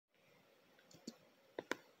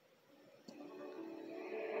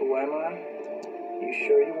Who am I? You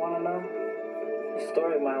sure you want to know? The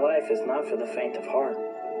story of my life is not for the faint of heart.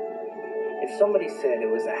 If somebody said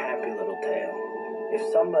it was a happy little tale, if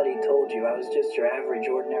somebody told you I was just your average,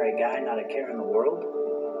 ordinary guy, not a care in the world,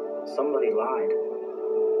 somebody lied.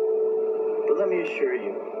 But let me assure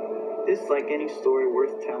you, this, like any story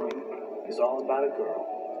worth telling, is all about a girl.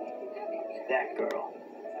 That girl.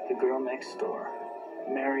 The girl next door.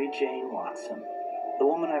 Mary Jane Watson. The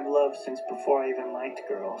woman I've loved since before I even liked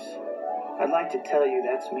girls. I'd like to tell you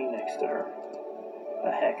that's me next to her.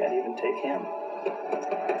 Heck, I'd even take him.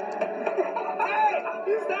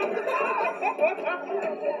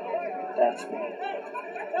 That's me.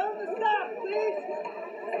 Tell him to stop, please!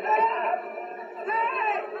 Stop!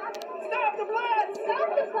 Hey! Stop the bus! Stop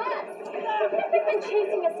the bus! You've been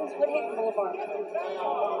chasing us since Woodhaven Boulevard.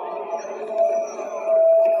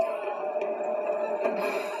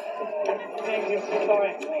 Thank you for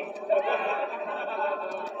calling me.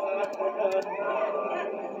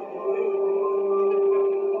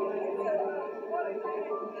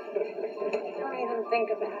 Don't even think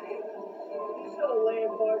about it. So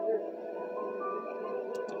lame, Parker.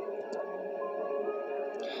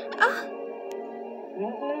 Ah!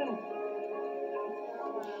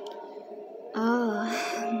 Oh.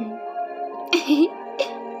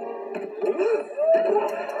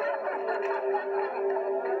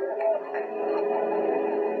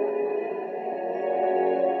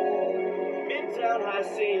 Midtown High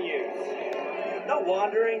Seniors. No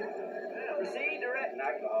wandering. Proceed direct.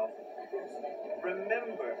 Knock it off.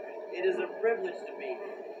 Remember, it is a privilege to be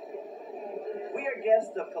here. We are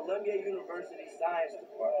guests of Columbia University Science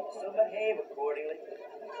Department, so behave accordingly.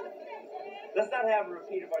 Let's not have a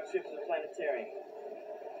repeat of our trip to the planetarium.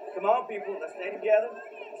 Come on, people, let's stay together,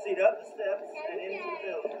 proceed up the steps, and into the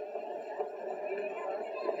building.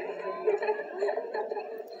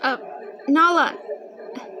 Nala.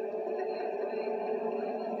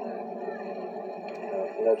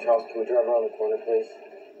 No, Charles, can we drive around the corner, please?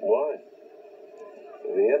 Why?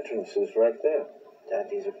 The entrance is right there. Dad,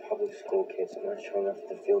 these are public school kids. I'm not showing up for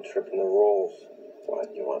the field trip and the rolls. Why,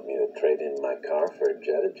 do you want me to trade in my car for a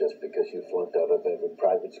Jetta just because you flunked out of every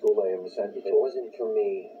private school I ever sent you to? It wasn't for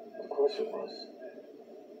me. Of course it was.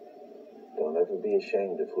 Don't ever be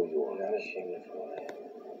ashamed of who you I'm are. not ashamed of who I am.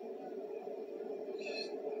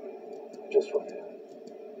 Just what I am.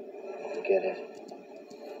 Forget it.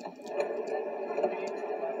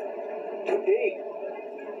 Hey.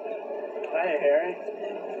 Hi, Harry.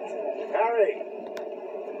 Harry!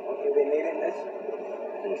 Won't you be needing this?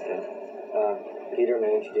 Thanks, Dad. Peter, may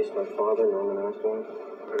I introduce my father, Norman Osborne?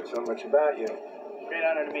 Heard so much about you. Great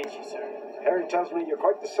honor to meet you, sir. Harry tells me you're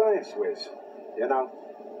quite the science whiz. You know,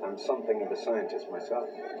 I'm something of a scientist myself.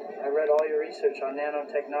 I read all your research on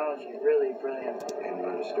nanotechnology. Really brilliant. And you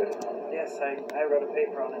understood it? Yes, I wrote a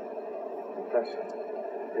paper on it. Impressive.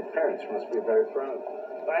 Your parents must be very proud.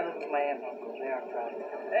 I live with my aunt and uncle. They are proud.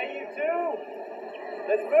 Hey, you two!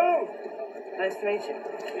 Let's move! Nice to meet you.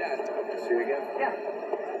 Yeah. See you again? Yeah.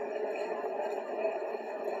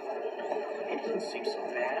 It doesn't seem so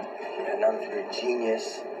bad. Yeah, now that you're a genius,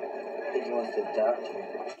 I think he wants to adopt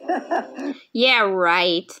you. Yeah,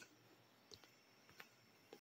 right.